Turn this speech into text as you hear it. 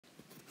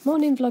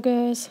Morning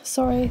vloggers,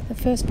 sorry the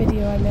first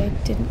video I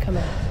made didn't come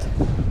out.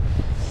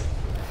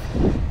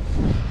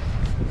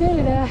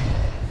 Nearly there.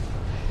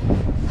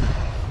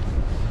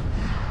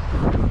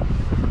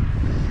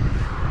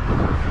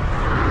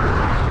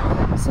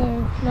 So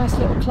nice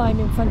little climb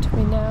in front of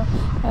me now.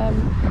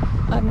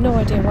 I have no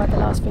idea why the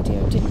last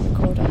video didn't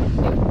record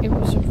it. It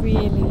was a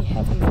really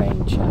heavy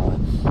rain shower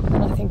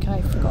and I think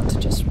I forgot to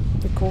just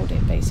record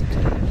it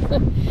basically.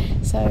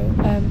 So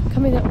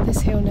coming up this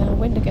hill now,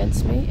 wind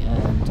against me,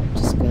 and I'm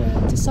just going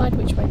to decide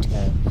which way to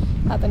go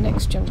at the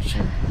next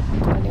junction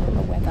depending on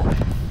the weather.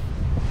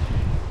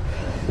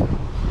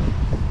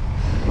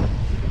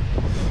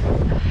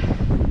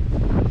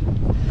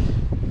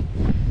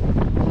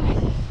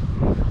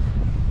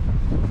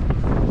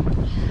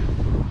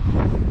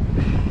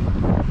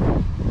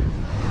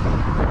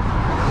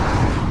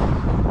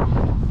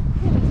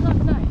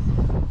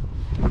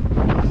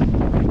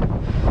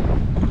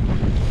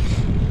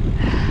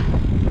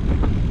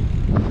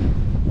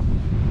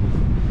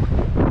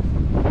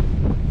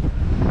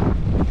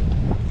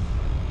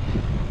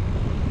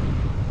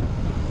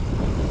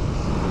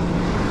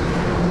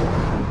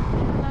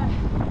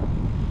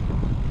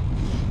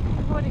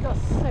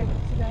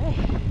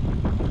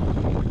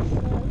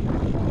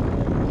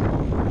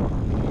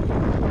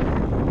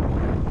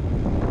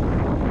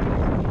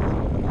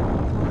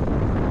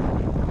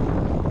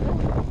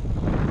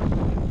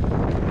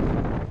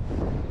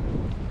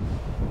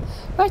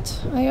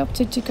 Right, I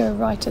opted to go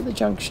right at the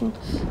junction.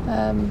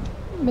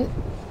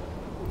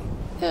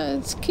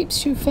 It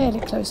keeps you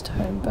fairly close to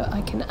home, but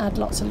I can add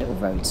lots of little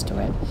roads to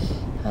it.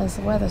 As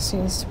the weather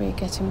seems to be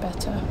getting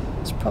better,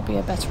 it's probably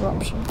a better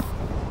option.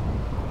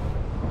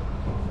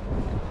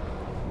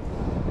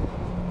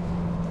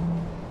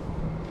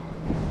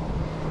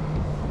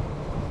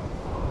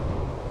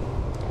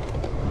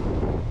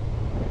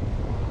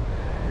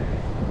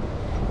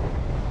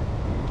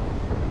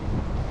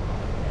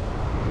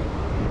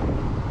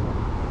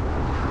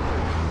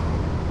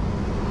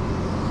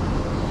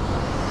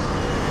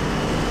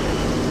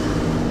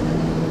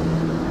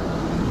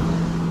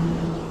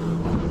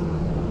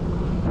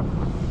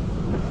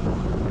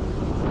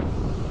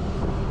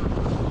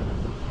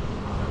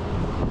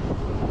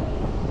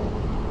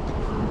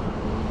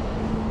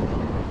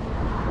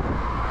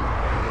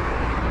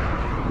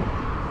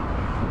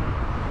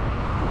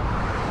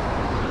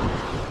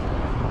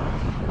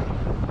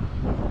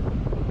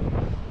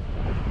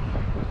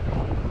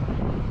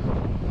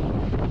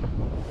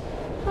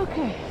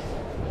 Okay,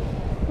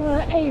 we're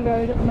on an A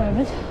road at the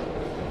moment.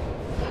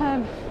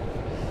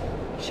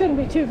 Shouldn't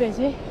be too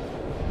busy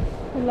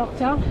in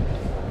lockdown.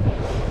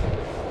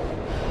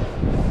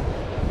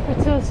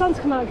 But the sun's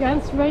come out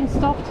again, so the rain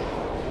stopped.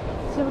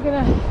 So we're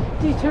going to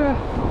detour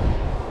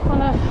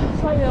on a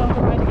slightly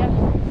longer ride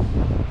again.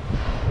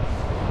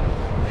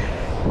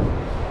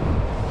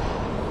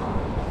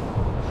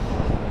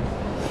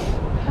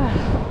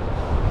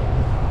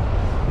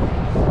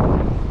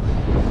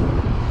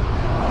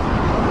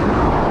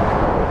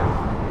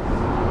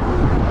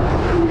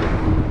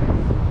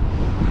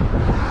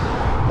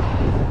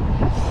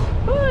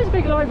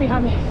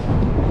 Behind me.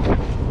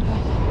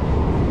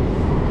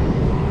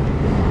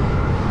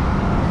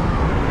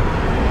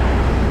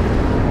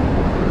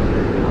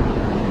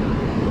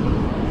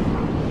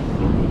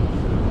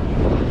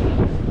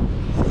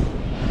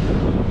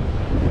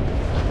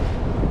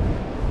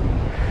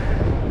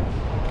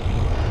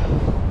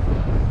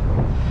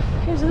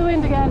 Here's the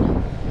wind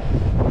again.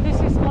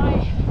 This is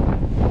my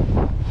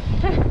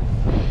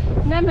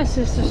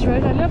nemesis, this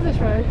road. I love this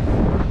road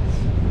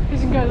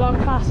because you can go long,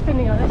 fast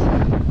spinning on it.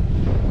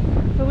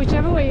 But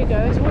whichever way you go,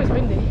 it's always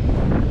windy.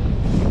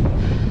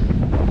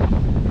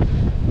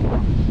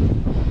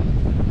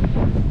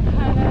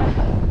 And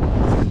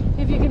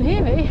if you can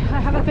hear me, I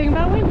have a thing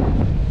about wind.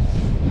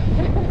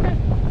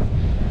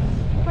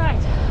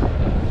 Right.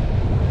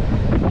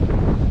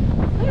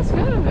 Let's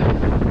go.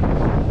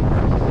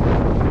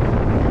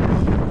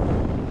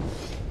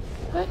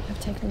 Right, I've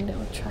taken a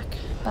little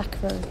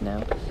back road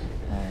now.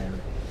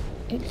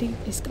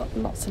 It's got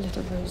lots of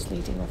little roads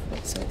leading off of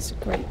it, so it's a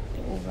great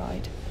little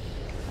ride.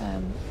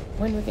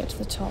 When we get to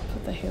the top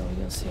of the hill,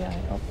 you'll see I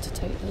opt to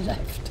take the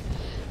left,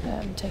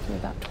 taking me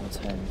back towards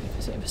home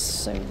because it was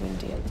so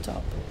windy at the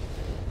top.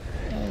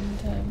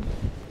 And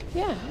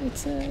yeah,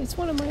 it's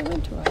one of my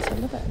winter rides. I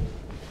love it.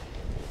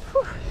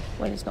 Whew.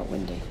 When it's not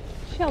windy.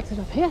 Sheltered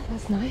up here,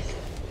 that's nice.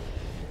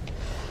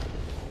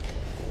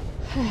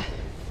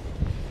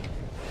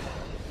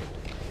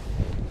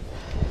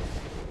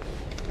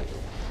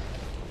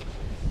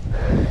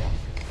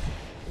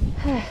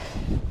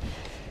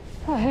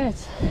 That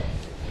hurts.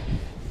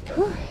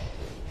 Whew.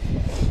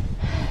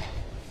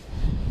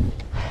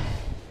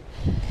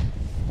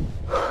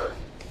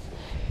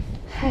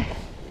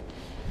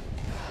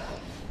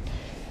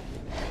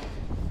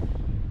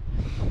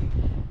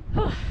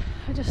 Oh,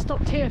 I just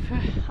stopped here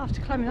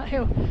after climbing that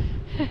hill.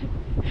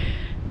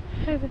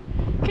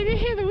 Can you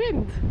hear the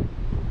wind?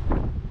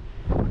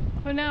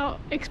 We're now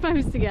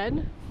exposed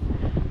again.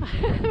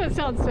 That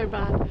sounds so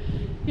bad.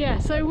 Yeah,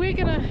 so we're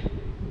gonna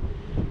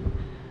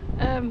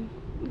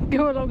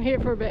go along here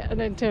for a bit and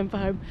then turn for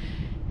home.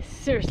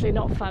 Seriously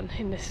not fun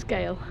in this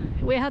gale.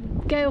 We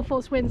had gale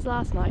force winds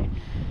last night,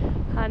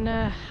 and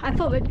I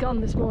thought they'd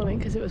gone this morning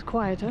because it was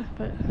quieter,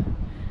 but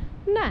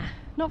nah,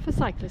 not for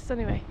cyclists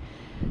anyway.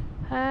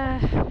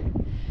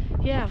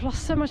 Yeah, I've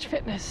lost so much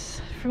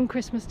fitness from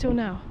Christmas till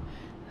now.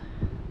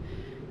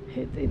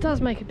 It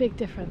does make a big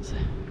difference.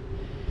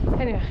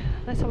 Anyway,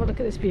 let's have a look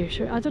at this view.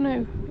 I don't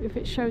know if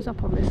it shows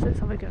up on this. Let's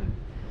have a go.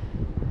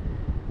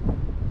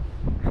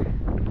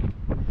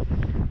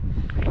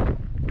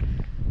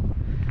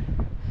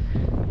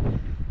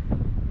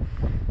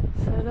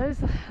 So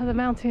those are the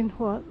mountain,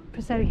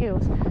 Preseli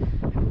Hills.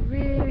 I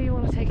really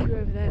want to take you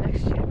over there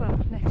next year. Well,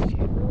 next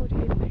year. We're already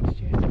in next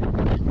year.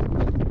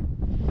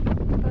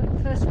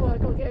 But first of all,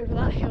 I've got to get over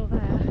that hill there,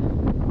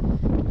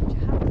 which I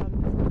have done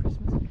before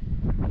Christmas.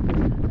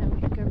 And then we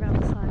can go around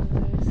the side of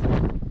those.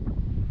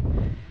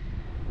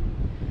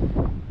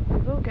 We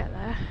will get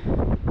there.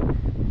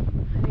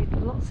 I need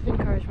lots of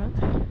encouragement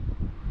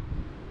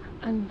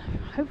and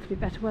hopefully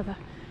better weather.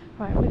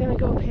 Right, we're going to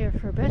go up here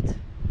for a bit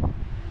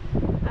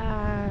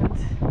and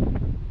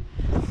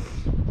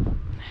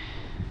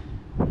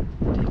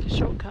take a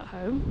shortcut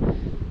home.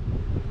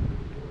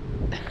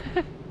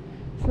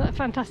 Isn't that a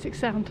fantastic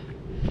sound?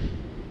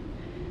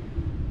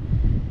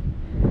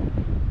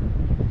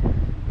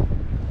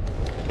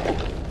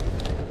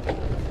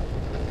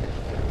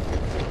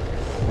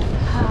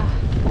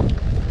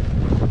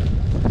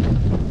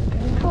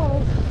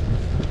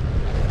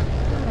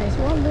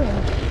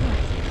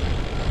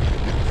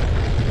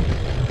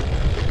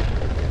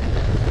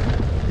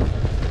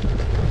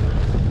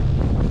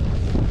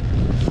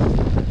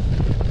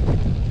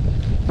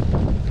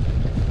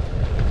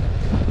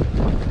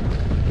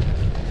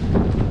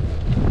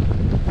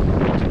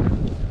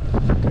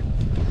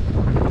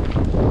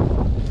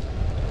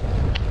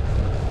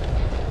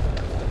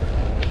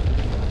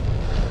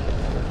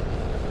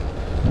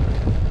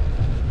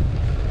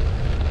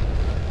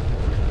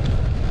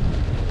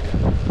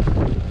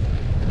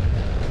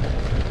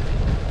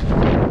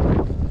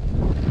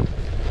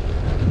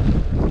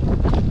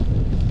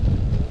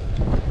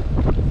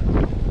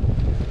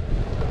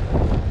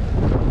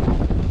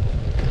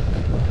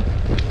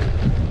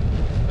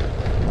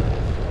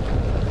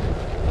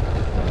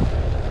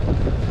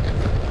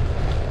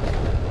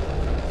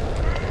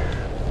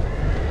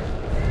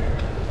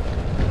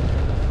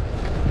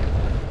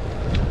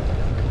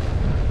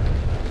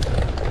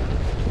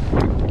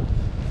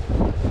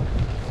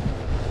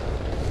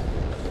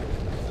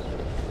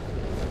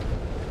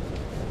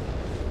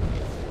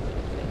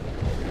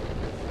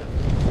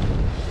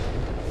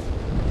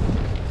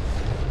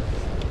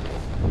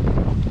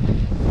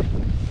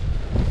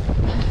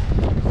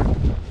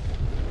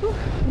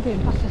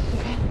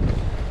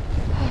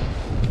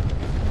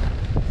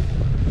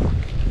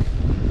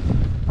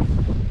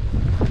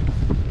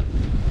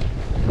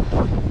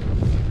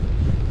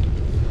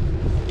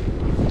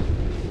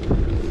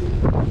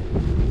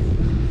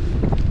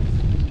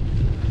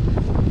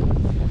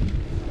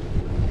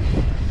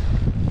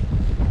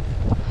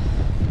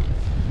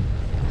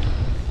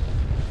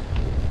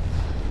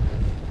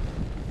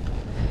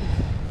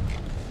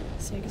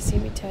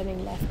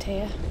 Turning left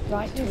here,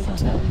 right to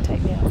turn,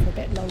 take me out for a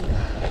bit longer.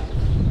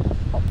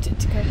 Opted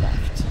to go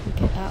left and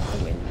get out of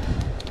the wind.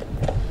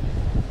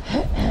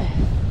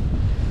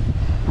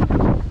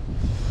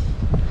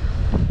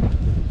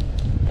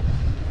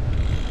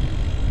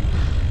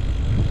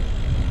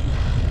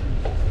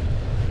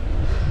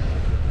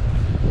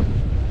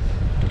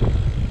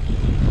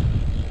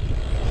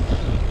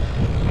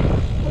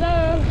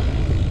 Hello?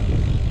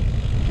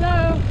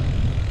 Hello?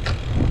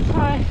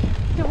 Hi,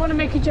 don't want to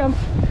make a jump.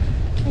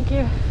 Thank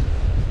you.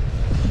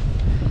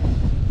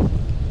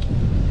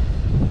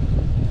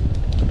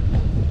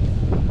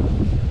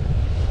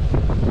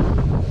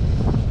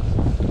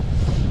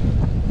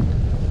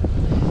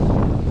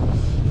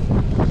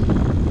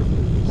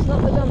 It's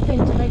not the dumb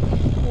thing to make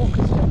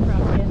walkers jump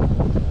around here.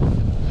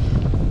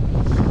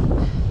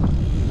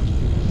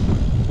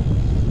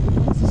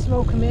 It's a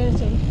small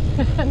community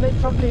and they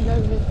probably know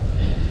me.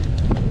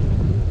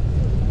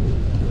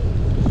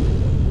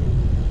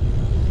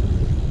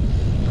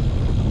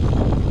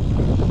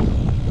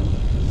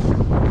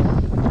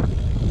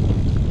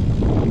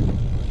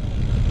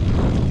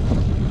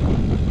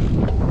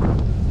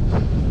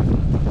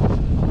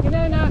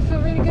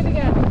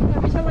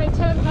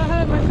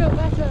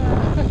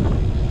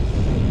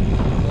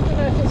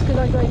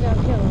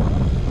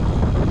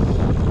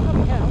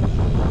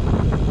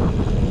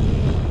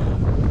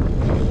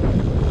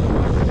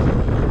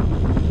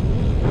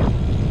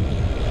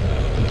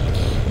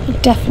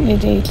 Definitely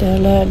need to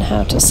learn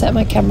how to set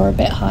my camera a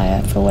bit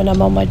higher for when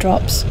I'm on my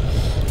drops.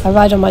 I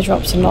ride on my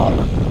drops a lot,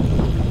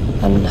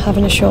 and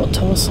having a short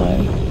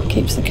torso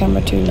keeps the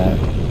camera too low.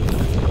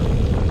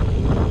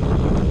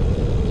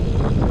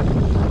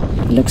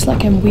 It looks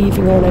like I'm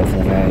weaving all over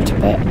the road,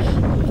 but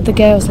the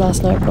gales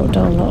last night brought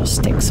down a lot of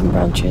sticks and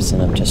branches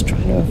and I'm just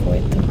trying to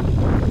avoid them.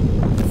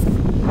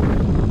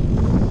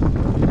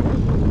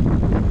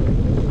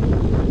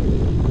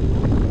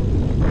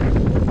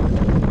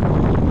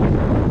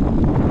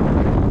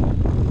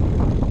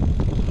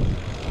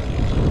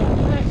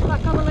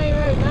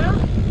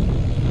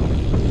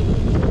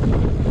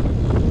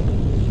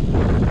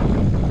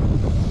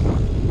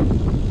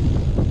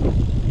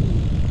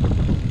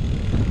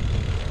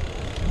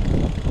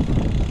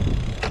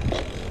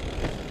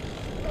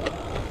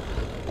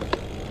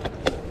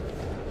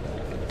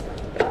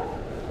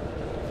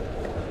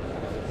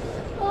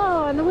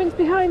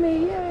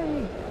 slimy,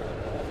 yay!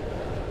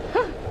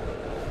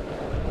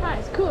 That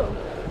is cool.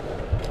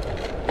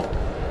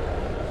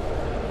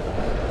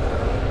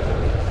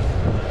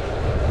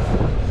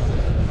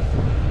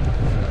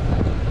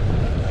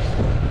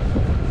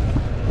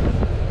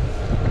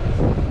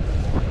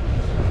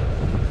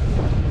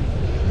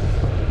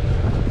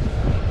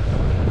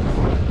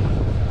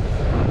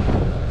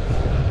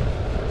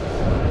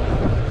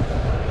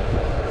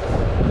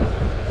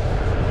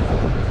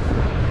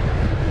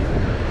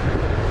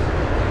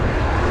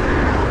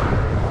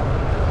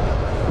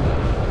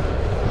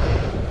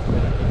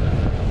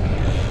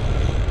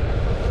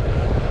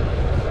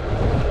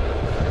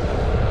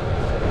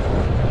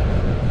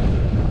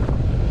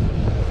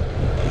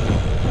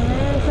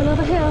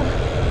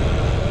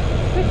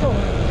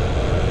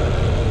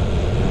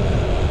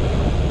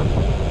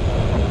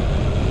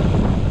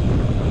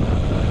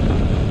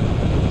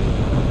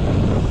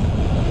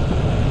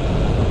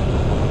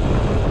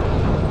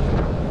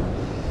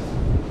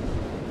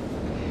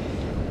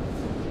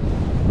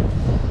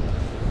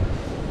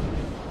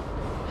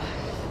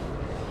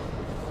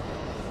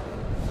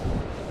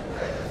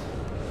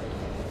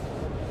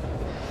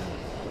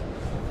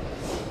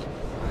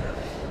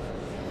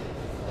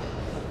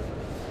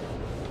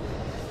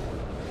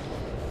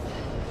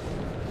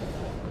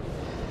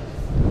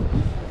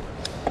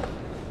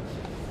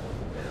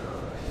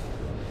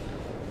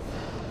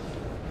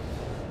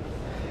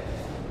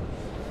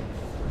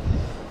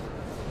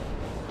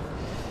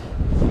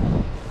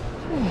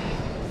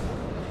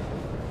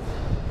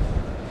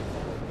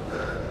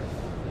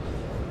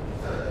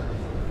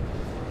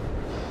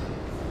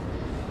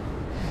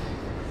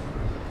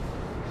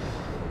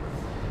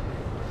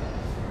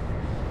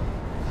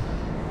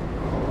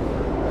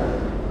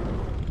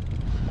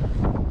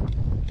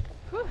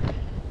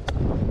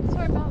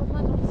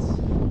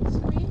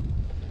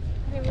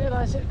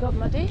 It got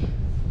muddy.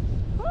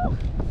 Oh,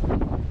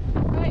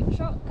 right,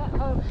 shortcut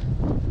home.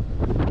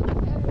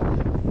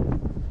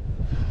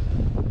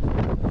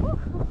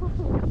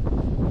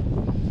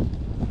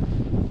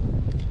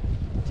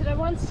 Did I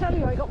once tell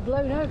you I got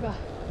blown over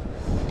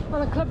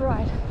on a club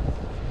ride?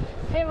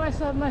 Hit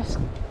myself, most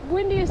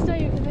windiest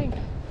day you can think,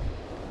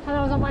 and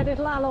I was on my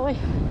little alloy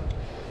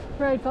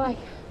road bike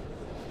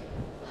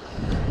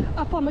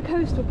up on the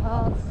coastal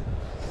paths.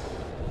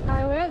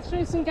 And we went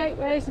through some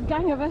gateways, a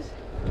gang of us.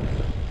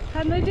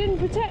 And they didn't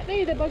protect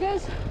me, the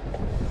buggers,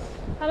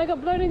 and I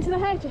got blown into the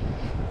hedge.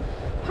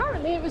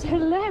 Apparently it was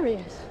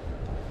hilarious.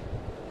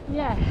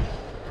 Yeah,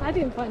 I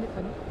didn't find it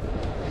funny,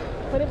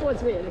 but it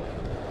was really.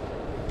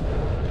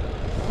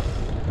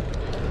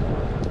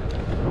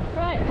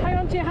 Right, hang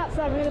on to your hats,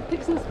 I'm going to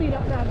pick some speed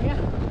up down here,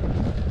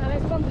 and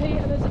it's bumpy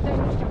and there's a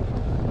dangerous jump.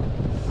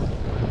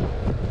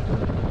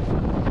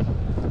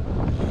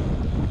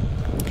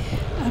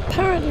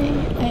 Apparently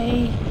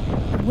a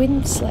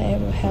wind slayer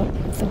will help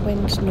with the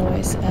wind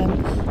noise.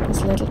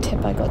 There's a little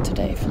tip I got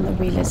today from the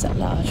Wheelers at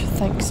Large.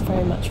 Thanks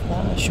very much for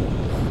that. I shall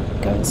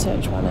go and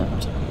search one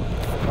out.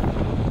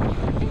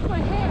 I think my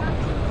hair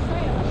actually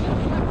sailed. I should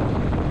have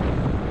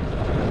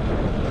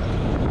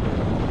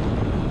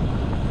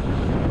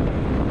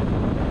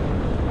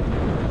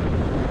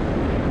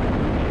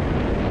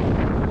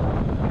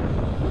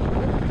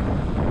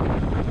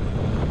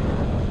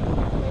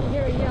when you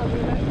hear a yell,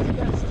 you know it's a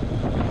gust.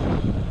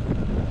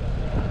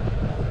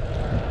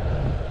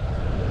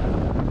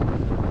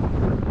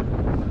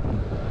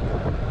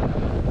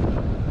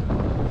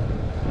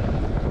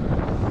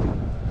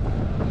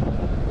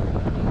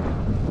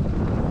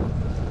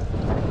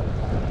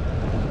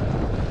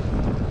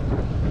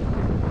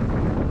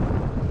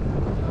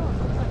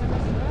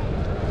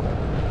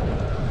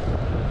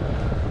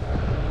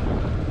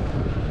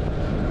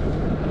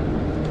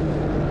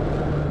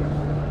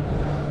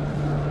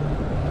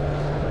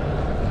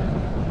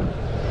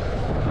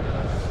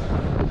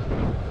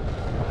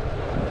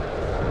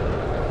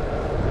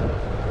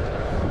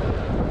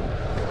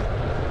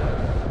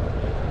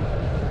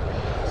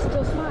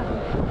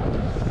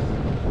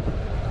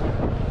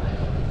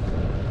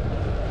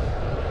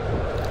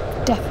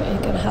 Definitely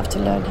going to have to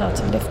learn how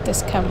to lift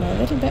this camera a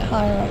little bit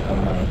higher up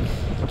on my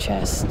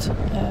chest,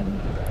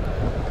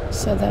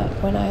 so that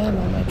when I am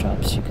on my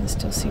drops you can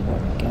still see where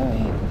I'm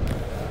going.